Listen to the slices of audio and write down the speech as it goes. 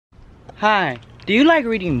Hi. Do you like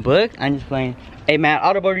reading books? I'm just playing. Hey man,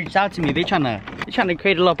 Audible reached out to me. They trying to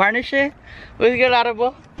create a little partnership. What's good,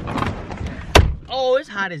 Audible? Oh, it's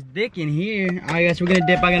hot as dick in here. Alright guys, we're gonna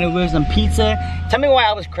dip. I'm gonna whip some pizza. Tell me why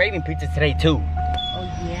I was craving pizza today too. Oh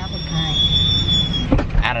yeah, what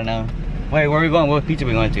kind? I don't know. Wait, where are we going? What pizza are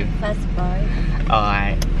we going to? Fast Fry.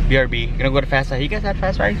 Alright. BRB. Gonna go to Fast Fry. You guys had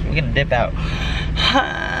Fast Fries? We're gonna dip out.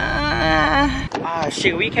 Ah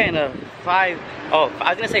shit, we can't I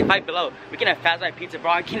was gonna say Five Below. We can have Fast Fry pizza,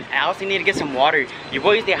 bro. I also need to get some water. Your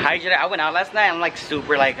boy's dehydrated. I went out last night. I'm like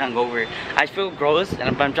super like hungover. I feel gross and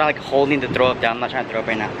I'm trying like holding the throw up down. I'm not trying to throw up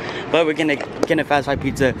right now. But we're gonna get a Fast Fry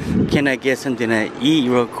pizza. Can I get something to eat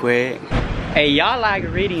real quick? Hey, y'all like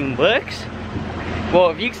reading books?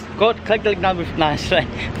 Well, if you go click the link down below. Nah, it's like,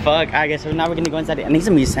 fuck. I guess so now we're gonna go inside. I need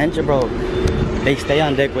some essential, bro. They stay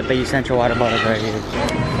on deck with the essential water bottles right here.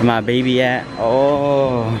 Where my baby at?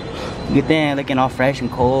 Oh, good thing, looking all fresh and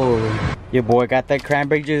cold. Your boy got that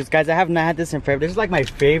cranberry juice. Guys, I have not had this in forever. This is like my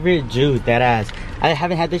favorite juice, that ass. I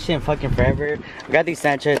haven't had this shit in fucking forever. We got the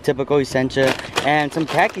Essentia, typical Essentia, and some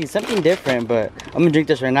khaki, something different, but I'm gonna drink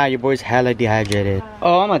this right now. Your boy's hella dehydrated.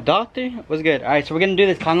 Oh, I'm a doctor? What's good? All right, so we're gonna do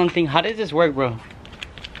this condom thing. How does this work, bro?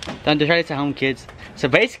 Don't try this at home, kids. So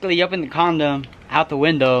basically, you open the condom out the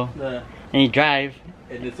window, and you drive.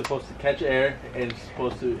 And it's supposed to catch air, and it's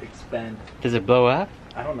supposed to expand. Does it blow up?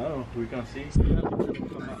 I don't know. We're gonna see. You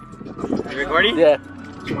recording? Yeah. How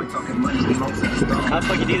the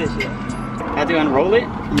fuck you do this shit? Have to unroll it?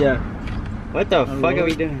 Yeah. What the fuck are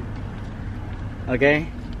we doing? Okay.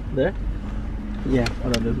 There? Yeah.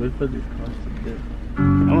 Hold on, let's put this across the dip.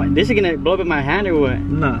 Oh, this is gonna blow up in my hand or what?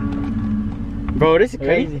 Nah. Bro, this is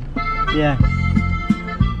crazy. Yeah.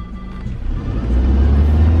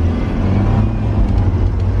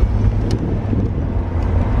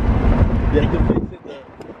 You have to fix it though.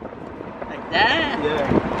 Like that?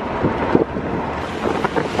 Yeah.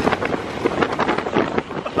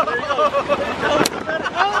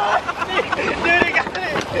 Dude, he got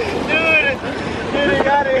it! Dude, he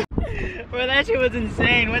got it! Bro, that shit was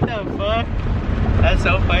insane. What the fuck? That's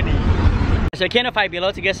so funny. So I came to Five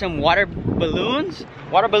Below to get some water balloons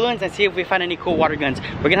and see if we find any cool water guns.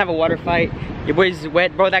 We're gonna have a water fight. Your boy's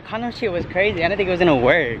wet. Bro, that condom shit was crazy. I didn't think it was gonna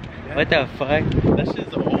work. Yeah. What the fuck? That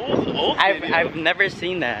shit's old. I've never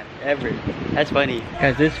seen that, ever. That's funny.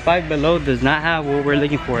 Guys, this Five Below does not have what we're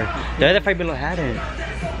looking for. The other Five Below had it.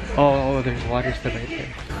 Oh, there's water stuff right there.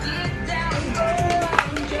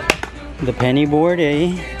 The penny board,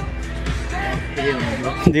 eh?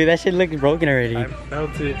 Dude, that shit looks broken already. I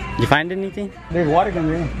felt it. You find anything? There's water guns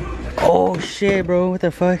there. Oh shit, bro, what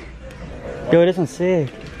the fuck? Yo, this one's sick.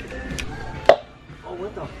 Oh,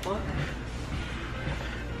 what the fuck?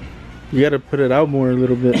 You gotta put it out more a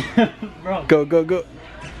little bit. Bro. Go, go, go.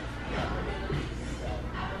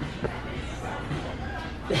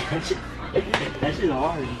 That shit's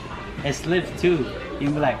hard. It slips too. You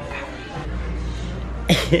can be like.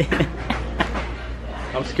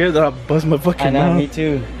 I'm scared that I'll bust my fucking I know, mouth. me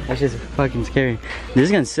too. That's just fucking scary. This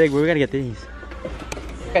is gonna sick, but we gotta get these.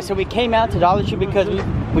 Okay, so we came out to Dollar Tree because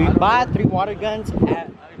we bought 3 water guns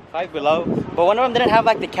at Five Below, but one of them didn't have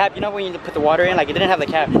like the cap. You know when you put the water in, like it didn't have the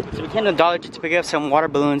cap. So we came to Dollar Tree to pick up some water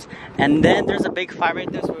balloons, and then there's a big fire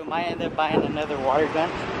right there, so we might end up buying another water gun.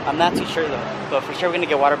 I'm not too sure though, but for sure we're gonna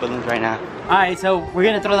get water balloons right now. All right, so we're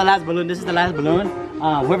gonna throw the last balloon. This is the last balloon.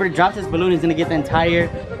 Whoever drops this balloon is gonna get the entire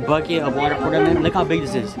bucket of water poured on it. Look how big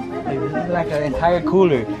this is. Like, this is like an entire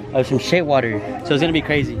cooler of some shit water. So it's gonna be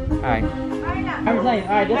crazy. All right. I'm telling you, all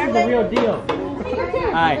right, this is the real deal.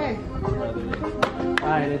 All right. All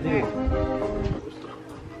right, let's do it.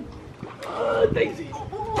 Daisy.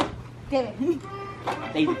 Damn it.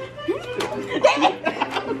 Daisy. Damn it.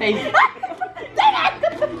 Daisy.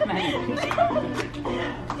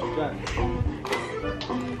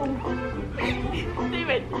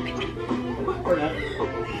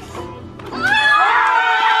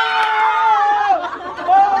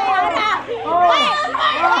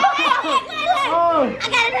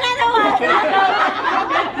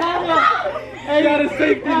 I got a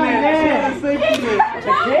safety net.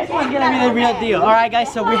 This one's gonna be the real deal. Alright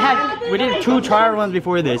guys, so we did 2 trial runs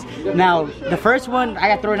before this. Now, the first one, I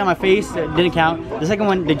got thrown on my face, didn't count. The second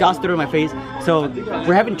one, they just threw it in my face. So,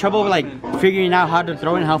 we're having trouble with like figuring out how to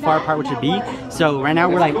throw it and how far apart we should be. So, right now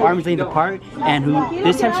we're like arms length apart. And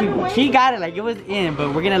this time she got it, like it was in,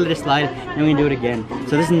 but we're gonna let it slide and we're gonna do it again.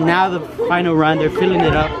 So this is now the final run. They're filling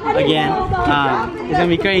it up again. It's gonna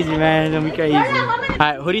be crazy, man. It's gonna be crazy.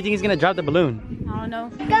 Alright, who do you think is gonna drop the balloon? I don't know.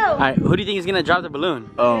 Go! Alright, who do you think is gonna drop the balloon?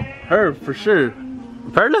 Oh, her for sure.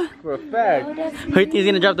 Perla? For a fact. Who do you think is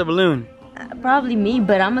gonna drop the balloon? Probably me,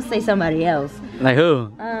 but I'm gonna say somebody else. Like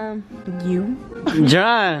who? You.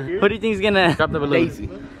 John. Who do you think is gonna drop the balloon? Daisy.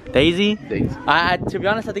 Daisy? Daisy. To be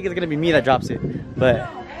honest, I think it's gonna be me that drops it. But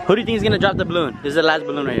who do you think is gonna drop the balloon? This is the last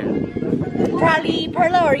balloon right here. Probably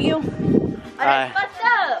Perla or you. Alright. What's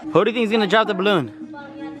up? Who do you think is gonna drop the balloon?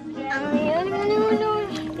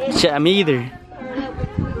 Shit, me either.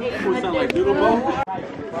 Sound like Doodle Mo?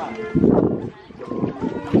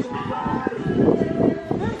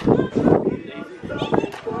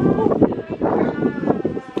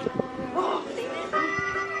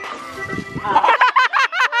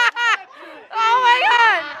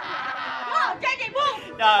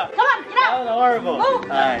 Horrible.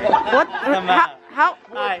 Alright. What? How?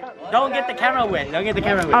 Alright. Don't get the camera wet. Don't get the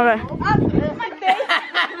camera wet. Okay.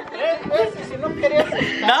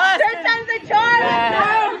 No. 3 times the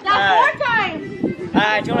charge. Not 4 times.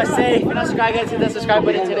 Alright, do you want to say, if you're not subscribed, guys, hit that subscribe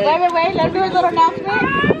button today. Wait. Let's do a little announcement.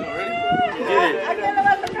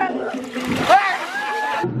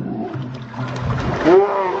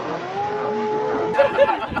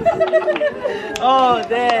 Oh,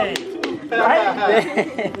 dang.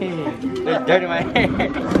 There's dirt in my hair.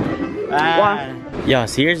 Yo,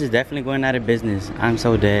 Sears is definitely going out of business. I'm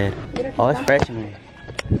so dead. Oh, it's fresh in here.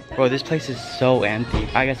 Bro, this place is so empty.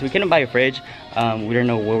 I guess we couldn't buy a fridge. We don't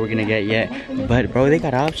know what we're gonna get yet. But bro, they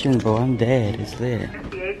got options, bro. I'm dead. It's lit. To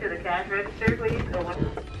the cash register, please.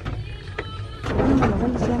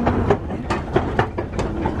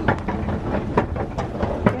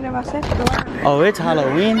 Oh, it's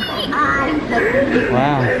Halloween?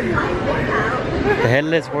 Wow. The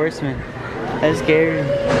Headless Horseman. That's scary.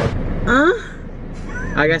 Huh?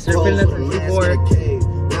 I guess we're filling up before.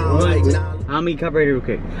 I'll meet carburetor real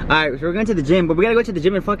quick. Alright, so we're going to the gym, but we gotta go to the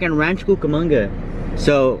gym in fucking Ranch Cucamonga.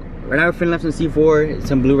 So, right now we're filling up some C4,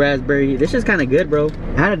 some blue raspberry. This is kind of good, bro.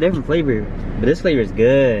 It had a different flavor, but this flavor is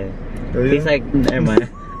good. Oh, yeah? Tastes like, never mind.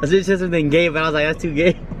 I was just something gay, but I was like, that's too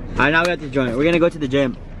gay. Alright, now we got the joint. We're gonna go to the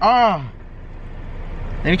gym. Let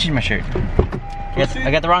me change my shirt.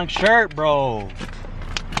 I got the wrong shirt, bro.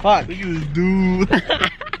 Fuck. Look at this dude.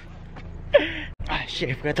 Ah, shit,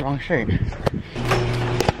 I forgot the wrong shirt.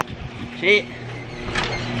 Shit.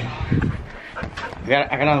 I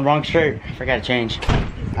got on the wrong shirt. I forgot to change.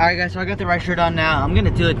 Alright guys, so I got the right shirt on now. I'm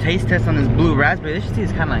gonna do a taste test on this blue raspberry. This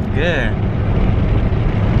tastes kinda like good.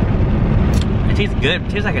 It tastes good. It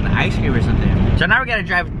tastes like an ice cream or something. So now we gotta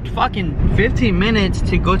drive fucking 15 minutes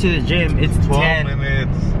to go to the gym. It's 12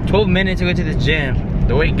 minutes. 12 minutes to go to the gym.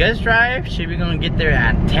 The way Gus drive, shit, we're gonna get there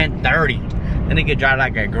at 10:30. Then they could drive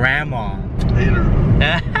like a grandma. Later.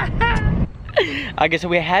 Okay, so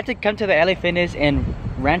we had to come to the LA Fitness in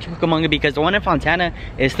Rancho Cucamonga because the one in Fontana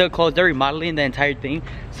is still closed. They're remodeling the entire thing,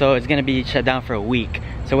 so it's gonna be shut down for a week.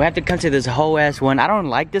 So we have to come to this whole ass one. I don't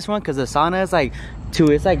like this one because the sauna is like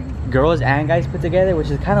it's like girls and guys put together, which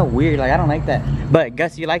is kind of weird. Like I don't like that. But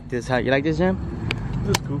Gus, you like this, huh? You like this gym?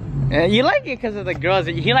 This is cool. You like it because of the girls.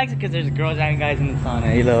 He likes it because there's girls and guys in the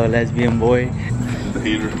sauna. You little lesbian boy.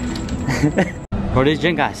 Hater. Bro, this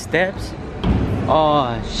gym got steps.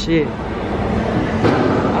 Oh shit.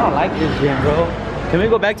 I don't like this gym, bro. Can we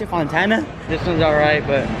go back to Fontana? This one's alright,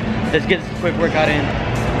 but let's get this quick workout in.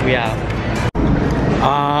 We out.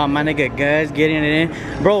 Ah, my nigga Gus getting it in.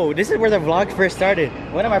 Bro, this is where the vlog first started.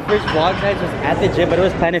 One of my first vlog guys was at the gym, but it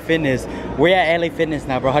was Planet Fitness. We're at LA Fitness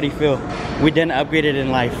now, bro. How do you feel? We done upgraded in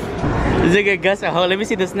life. This nigga Gus at home. Let me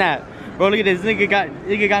see the snap. Bro, look at this.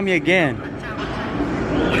 Nigga got me again.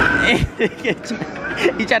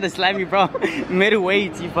 He tried to slap me, bro.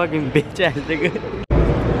 Mid-weights, you fucking bitch ass nigga.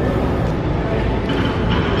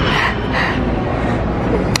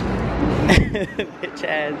 Bitch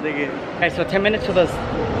ass nigga. Alright, so 10 minutes till the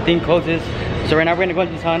thing closes. So right now we're gonna go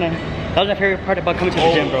to the sauna. That was my favorite part about coming to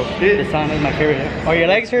the gym, bro. The sauna is my favorite. Oh, your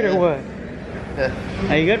legs hurt or what? Yeah.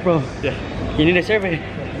 Are you good, bro? Yeah. You need a survey?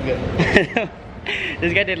 I'm good.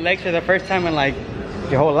 This guy did legs for the first time in like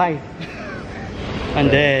your whole life. I'm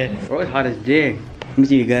dead. Bro, it's hot as dick. Let me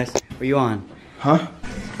see you guys. Where you on? Huh?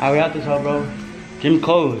 Alright, we out this hole, bro. Gym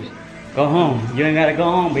closed. Go home. You ain't gotta go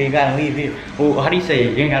home, but you gotta leave here. Oh, how do you say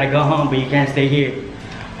it? You ain't gotta go home, but you can't stay here.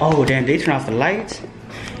 Oh, damn, they turn off the lights?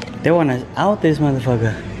 They want us out this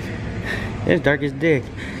motherfucker. It's dark as dick.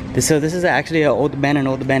 So this is actually an old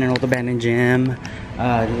abandoned gym.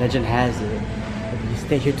 The legend has it. If you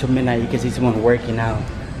stay here till midnight, you can see someone working out.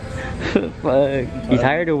 Fuck. You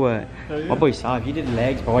tired or what? Yeah. My boy soft. You did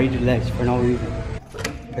legs, but why you did legs? For no reason.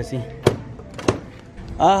 Pussy.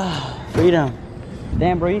 Ah, freedom.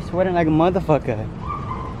 Damn, bro, you sweating like a motherfucker.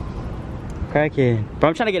 Crackhead. Bro,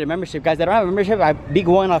 I'm trying to get a membership, guys. I don't have a membership. I be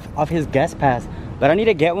going off his guest pass. But I need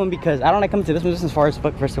to get one because I don't like coming to this one. This is far as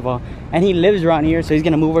fuck, first of all. And he lives around here, so he's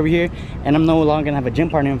gonna move over here. And I'm no longer gonna have a gym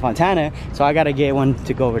partner in Fontana, so I gotta get one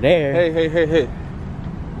to go over there. Hey.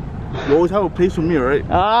 You always have a place for me, right?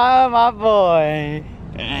 Ah, my boy.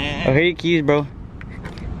 Oh, here are your keys, bro.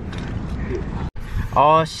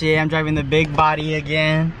 Oh shit, I'm driving the big body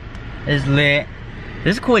again. It's lit.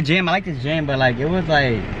 This is a cool gym. I like this gym, but like it was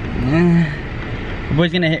like, the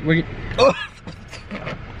boy's gonna hit. Oh.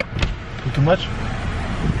 Too much?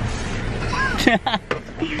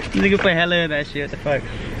 Nigga put hella in that shit. What the fuck?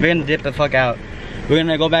 We're gonna dip the fuck out. We're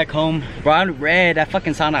gonna go back home. Bro, I'm red. That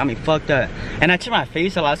fucking sauna got me fucked up. And I check my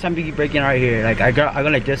face a lot. So I'm be breaking right here. Like I go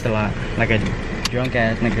like this a lot. Like a drunk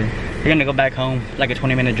ass nigga. We're gonna go back home. Like a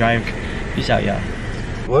 20-minute drive. Peace out, y'all.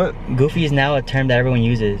 What? Goofy is now a term that everyone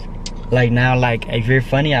uses. Like now, like if you're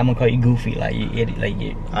funny, I'm gonna call you goofy. Like you idiot. Like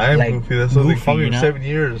you. I am like, goofy. That's what they call me you for know? 7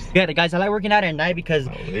 years. Yeah, guys, I like working out at night because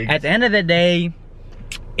at the end of the day,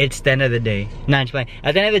 it's the end of the day. Nah, I'm just playing.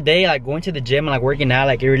 At the end of the day, like going to the gym and like working out,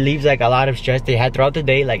 like it relieves like a lot of stress they had throughout the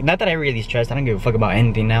day. Like not that I really stress. I don't give a fuck about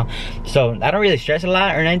anything now. So I don't really stress a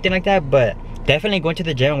lot or anything like that. But definitely going to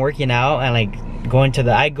the gym and working out and like going to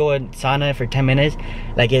the I go in sauna for 10 minutes.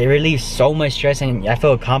 Like it relieves so much stress and I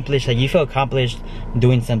feel accomplished. Like you feel accomplished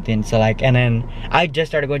doing something. So like, and then I just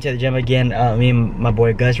started going to the gym again. Me and my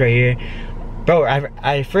boy Gus right here. Bro,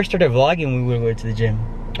 I first started vlogging when we went to the gym.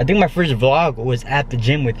 I think my first vlog was at the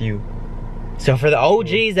gym with you. So for the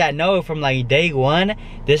OGs that know from like day one,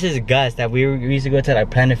 this is Gus that we used to go to like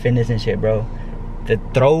Planet Fitness and shit, bro. The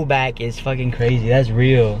throwback is fucking crazy. That's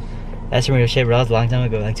real. That's some real shit, bro. That was a long time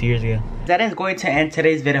ago, like 2 years ago. That is going to end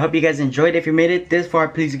today's video. I hope you guys enjoyed. If you made it this far,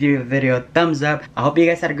 please give the video a thumbs up. I hope you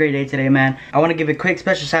guys had a great day today, man. I want to give a quick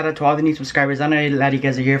special shout out to all the new subscribers. I know a lot of you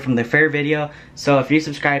guys are here from the fair video. So if you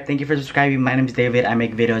subscribe, thank you for subscribing. My name is David. I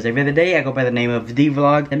make videos every other day. I go by the name of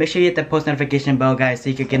D.rxod. And make sure you hit the post notification bell, guys, so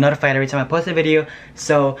you can get notified every time I post a video.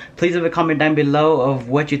 So please leave a comment down below of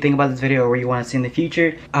what you think about this video or what you want to see in the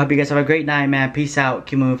future. I hope you guys have a great night, man. Peace out.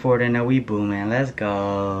 Keep moving forward and we boom, man. Let's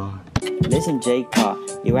go. Listen, Jake Paul,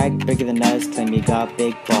 you act bigger than us, claim you got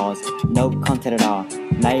big balls. No content at all,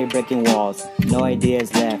 now you're breaking walls. No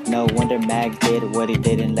ideas left, no wonder Mags did what he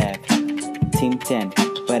did and left. Team 10,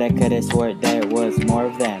 but I could've swore there was more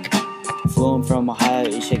of them. Flew from Ohio,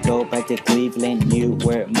 you should go back to Cleveland. You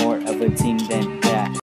were more of a team than that.